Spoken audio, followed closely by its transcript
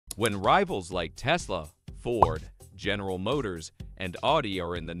When rivals like Tesla, Ford, General Motors, and Audi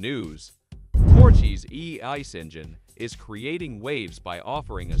are in the news, Porsche's e-ICE engine is creating waves by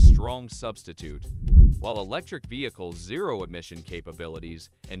offering a strong substitute. While electric vehicles' zero-emission capabilities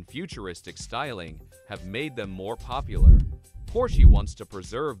and futuristic styling have made them more popular, Porsche wants to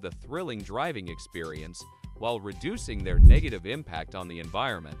preserve the thrilling driving experience while reducing their negative impact on the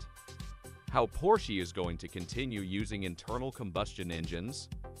environment. How Porsche is going to continue using internal combustion engines?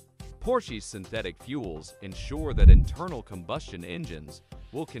 Porsche's synthetic fuels ensure that internal combustion engines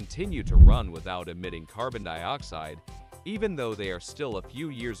will continue to run without emitting carbon dioxide, even though they are still a few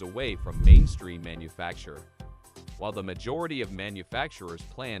years away from mainstream manufacture. While the majority of manufacturers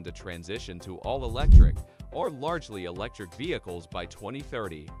plan to transition to all-electric or largely electric vehicles by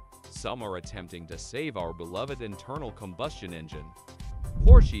 2030, some are attempting to save our beloved internal combustion engine.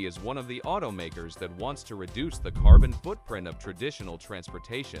 Porsche is one of the automakers that wants to reduce the carbon footprint of traditional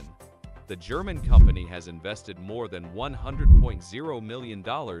transportation. The German company has invested more than $100.0 million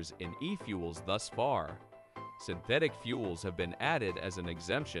in e-fuels thus far. Synthetic fuels have been added as an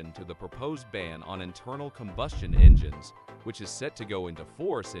exemption to the proposed ban on internal combustion engines, which is set to go into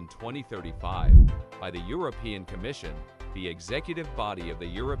force in 2035 by the European Commission, the executive body of the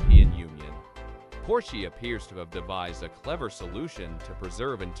European Union. Porsche appears to have devised a clever solution to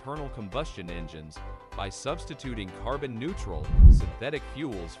preserve internal combustion engines by substituting carbon-neutral synthetic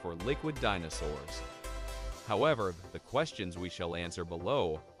fuels for liquid dinosaurs. However, the questions we shall answer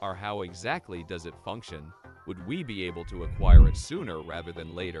below are: how exactly does it function? Would we be able to acquire it sooner rather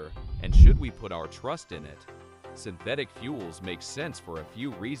than later? And should we put our trust in it? Synthetic fuels make sense for a few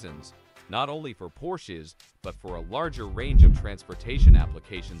reasons, not only for Porsches, but for a larger range of transportation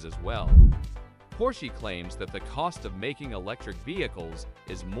applications as well. Porsche claims that the cost of making electric vehicles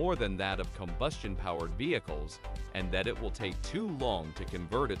is more than that of combustion-powered vehicles, and that it will take too long to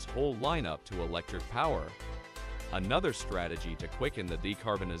convert its whole lineup to electric power. Another strategy to quicken the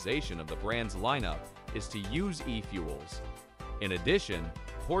decarbonization of the brand's lineup is to use e-fuels. In addition,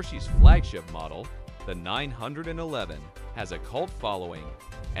 Porsche's flagship model, the 911, has a cult following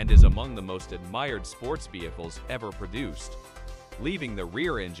and is among the most admired sports vehicles ever produced. Leaving the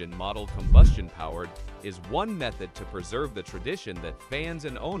rear-engine model combustion-powered is one method to preserve the tradition that fans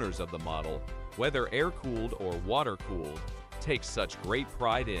and owners of the model, whether air-cooled or water-cooled, take such great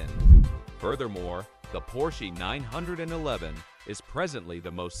pride in. Furthermore, the Porsche 911 is presently the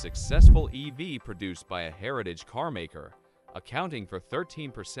most successful EV produced by a heritage carmaker, accounting for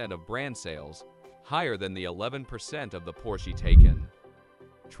 13% of brand sales, higher than the 11% of the Porsche Taycan.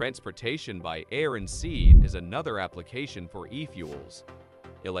 Transportation by air and sea is another application for e-fuels.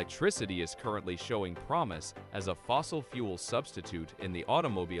 Electricity is currently showing promise as a fossil fuel substitute in the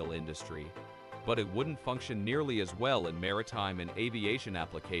automobile industry, but it wouldn't function nearly as well in maritime and aviation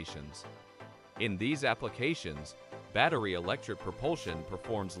applications. In these applications, battery electric propulsion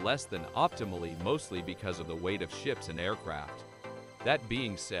performs less than optimally, mostly because of the weight of ships and aircraft. That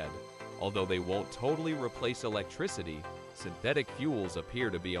being said, although they won't totally replace electricity, synthetic fuels appear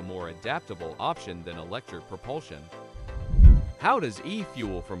to be a more adaptable option than electric propulsion. How does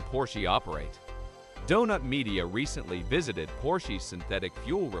e-fuel from Porsche operate? Donut Media recently visited Porsche's synthetic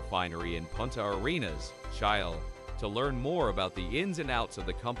fuel refinery in Punta Arenas, Chile, to learn more about the ins and outs of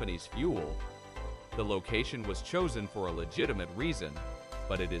the company's fuel. The location was chosen for a legitimate reason,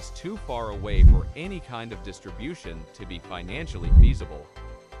 but it is too far away for any kind of distribution to be financially feasible.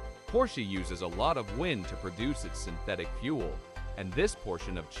 Porsche uses a lot of wind to produce its synthetic fuel, and this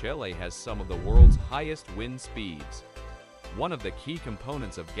portion of Chile has some of the world's highest wind speeds. One of the key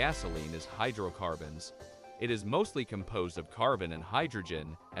components of gasoline is hydrocarbons. It is mostly composed of carbon and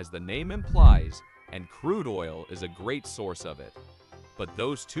hydrogen, as the name implies, and crude oil is a great source of it. But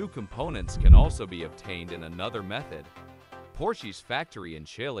those two components can also be obtained in another method. Porsche's factory in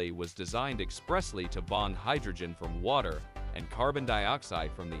Chile was designed expressly to bond hydrogen from water and carbon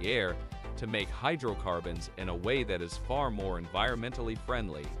dioxide from the air to make hydrocarbons in a way that is far more environmentally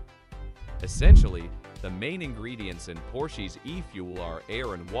friendly. Essentially, the main ingredients in Porsche's e-fuel are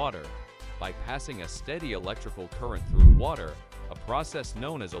air and water. By passing a steady electrical current through water, a process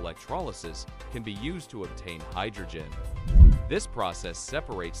known as electrolysis can be used to obtain hydrogen. This process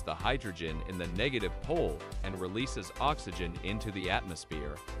separates the hydrogen in the negative pole and releases oxygen into the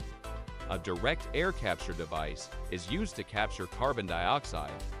atmosphere. A direct air capture device is used to capture carbon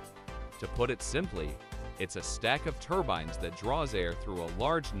dioxide. To put it simply, it's a stack of turbines that draws air through a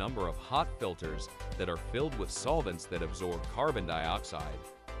large number of hot filters that are filled with solvents that absorb carbon dioxide.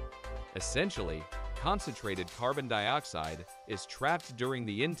 Essentially, concentrated carbon dioxide is trapped during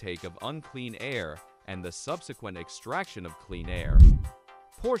the intake of unclean air and the subsequent extraction of clean air.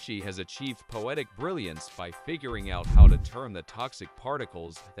 Porsche has achieved poetic brilliance by figuring out how to turn the toxic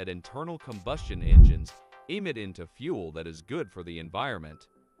particles that internal combustion engines emit into fuel that is good for the environment.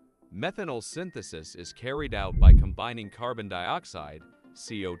 Methanol synthesis is carried out by combining carbon dioxide,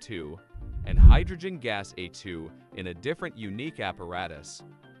 CO2, and hydrogen gas A2 in a different unique apparatus.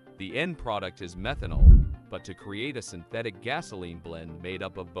 The end product is methanol, but to create a synthetic gasoline blend made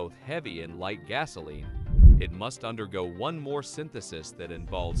up of both heavy and light gasoline, it must undergo one more synthesis that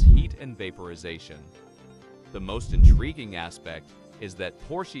involves heat and vaporization. The most intriguing aspect is that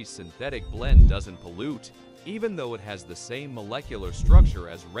Porsche's synthetic blend doesn't pollute, even though it has the same molecular structure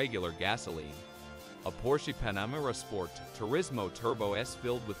as regular gasoline. A Porsche Panamera Sport Turismo Turbo S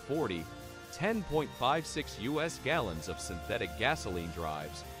filled with 10.56 US gallons of synthetic gasoline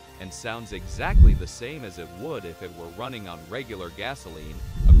drives and sounds exactly the same as it would if it were running on regular gasoline,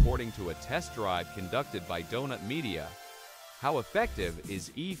 according to a test drive conducted by Donut Media. How effective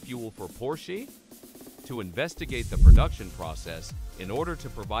is e-fuel for Porsche? To investigate the production process in order to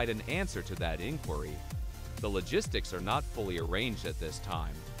provide an answer to that inquiry. The logistics are not fully arranged at this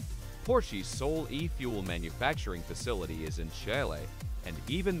time. Porsche's sole e-fuel manufacturing facility is in Chile, and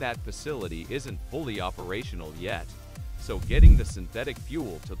even that facility isn't fully operational yet. So getting the synthetic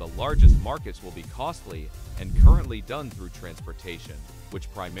fuel to the largest markets will be costly and currently done through transportation,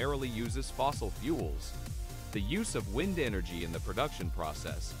 which primarily uses fossil fuels. The use of wind energy in the production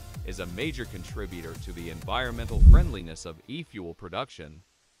process is a major contributor to the environmental friendliness of e-fuel production.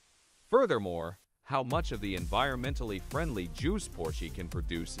 Furthermore, how much of the environmentally friendly juice Porsche can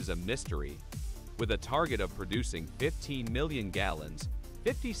produce is a mystery. With a target of producing 15 million gallons,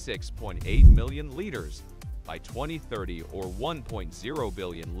 56.8 million liters, by 2030 or 1.0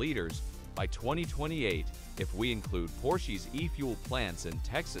 billion liters by 2028 if we include Porsche's e-fuel plants in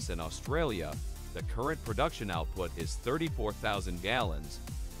Texas and Australia. The current production output is 34,000 gallons,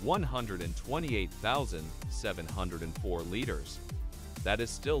 128,704 liters. That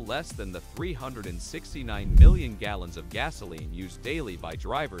is still less than the 369 million gallons of gasoline used daily by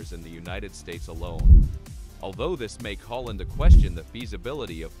drivers in the United States alone. Although this may call into question the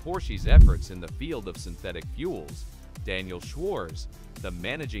feasibility of Porsche's efforts in the field of synthetic fuels, Daniel Schwarz, the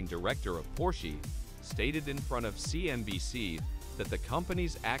managing director of Porsche, stated in front of CNBC that the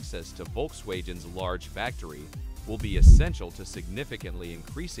company's access to Volkswagen's large factory will be essential to significantly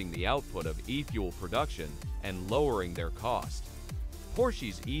increasing the output of e-fuel production and lowering their cost.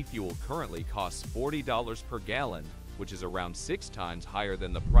 Porsche's e-fuel currently costs $40 per gallon, which is around 6 times higher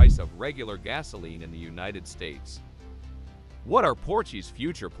than the price of regular gasoline in the United States. What are Porsche's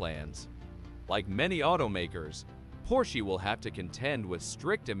future plans? Like many automakers, Porsche will have to contend with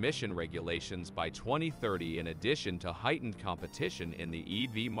strict emission regulations by 2030 in addition to heightened competition in the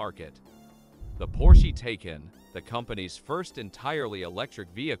EV market. The Porsche Taycan, the company's first entirely electric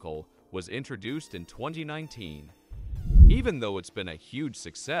vehicle, was introduced in 2019. Even though it's been a huge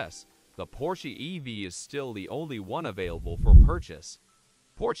success, the Porsche EV is still the only one available for purchase.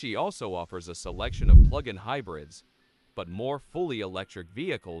 Porsche also offers a selection of plug-in hybrids, but more fully electric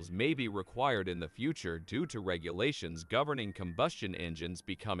vehicles may be required in the future due to regulations governing combustion engines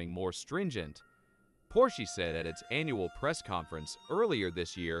becoming more stringent. Porsche said at its annual press conference earlier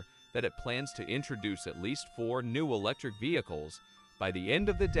this year that it plans to introduce at least 4 new electric vehicles by the end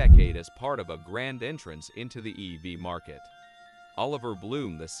of the decade as part of a grand entrance into the EV market. Oliver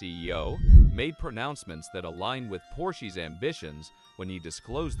Blume, the CEO, made pronouncements that align with Porsche's ambitions when he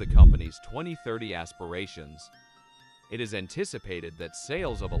disclosed the company's 2030 aspirations. It is anticipated that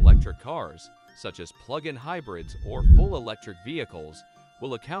sales of electric cars, such as plug-in hybrids or full electric vehicles,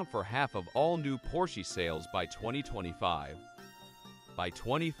 will account for half of all new Porsche sales by 2025. By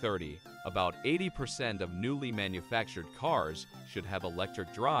 2030, about 80% of newly manufactured cars should have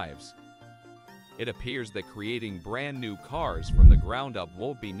electric drives. It appears that creating brand new cars from the ground up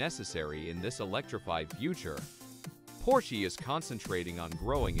won't be necessary in this electrified future. Porsche is concentrating on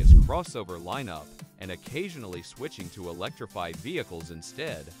growing its crossover lineup and occasionally switching to electrified vehicles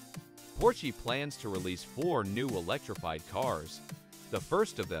instead. Porsche plans to release 4 new electrified cars. The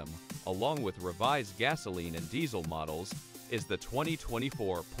first of them, along with revised gasoline and diesel models, is the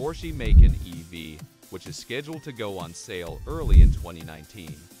 2024 Porsche Macan EV, which is scheduled to go on sale early in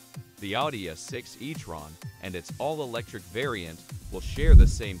 2019. The Audi A6 e-tron and its all-electric variant will share the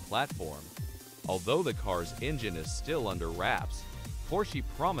same platform. Although the car's engine is still under wraps, Porsche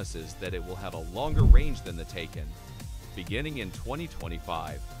promises that it will have a longer range than the Taycan. Beginning in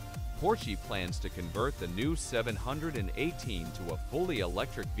 2025, Porsche plans to convert the new 718 to a fully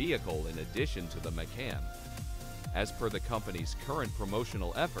electric vehicle in addition to the Macan. As per the company's current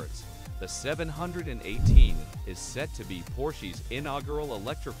promotional efforts, the 718 is set to be Porsche's inaugural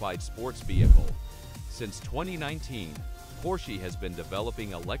electrified sports vehicle. Since 2019, Porsche has been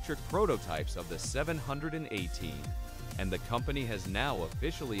developing electric prototypes of the 718, and the company has now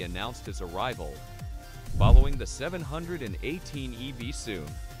officially announced its arrival. Following the 718 EV soon,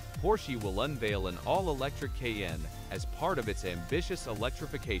 Porsche will unveil an all-electric Cayenne as part of its ambitious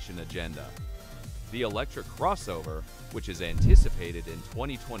electrification agenda. The electric crossover, which is anticipated in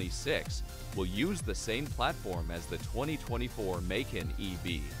 2026, will use the same platform as the 2024 Macan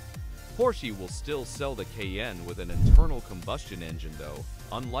EV. Porsche will still sell the Cayenne with an internal combustion engine though,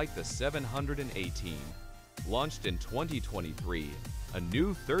 unlike the 718. Launched in 2023, a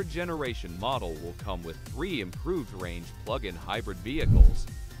new third-generation model will come with 3 improved-range plug-in hybrid vehicles.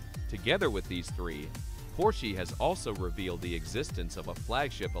 Together with these 3, Porsche has also revealed the existence of a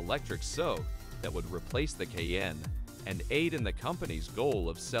flagship electric SOE that would replace the Cayenne and aid in the company's goal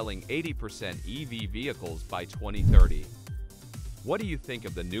of selling 80% EV vehicles by 2030. What do you think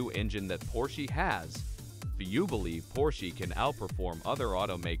of the new engine that Porsche has? Do you believe Porsche can outperform other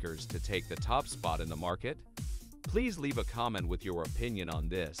automakers to take the top spot in the market? Please leave a comment with your opinion on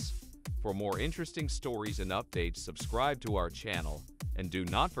this. For more interesting stories and updates, subscribe to our channel, and do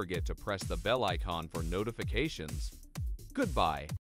not forget to press the bell icon for notifications. Goodbye.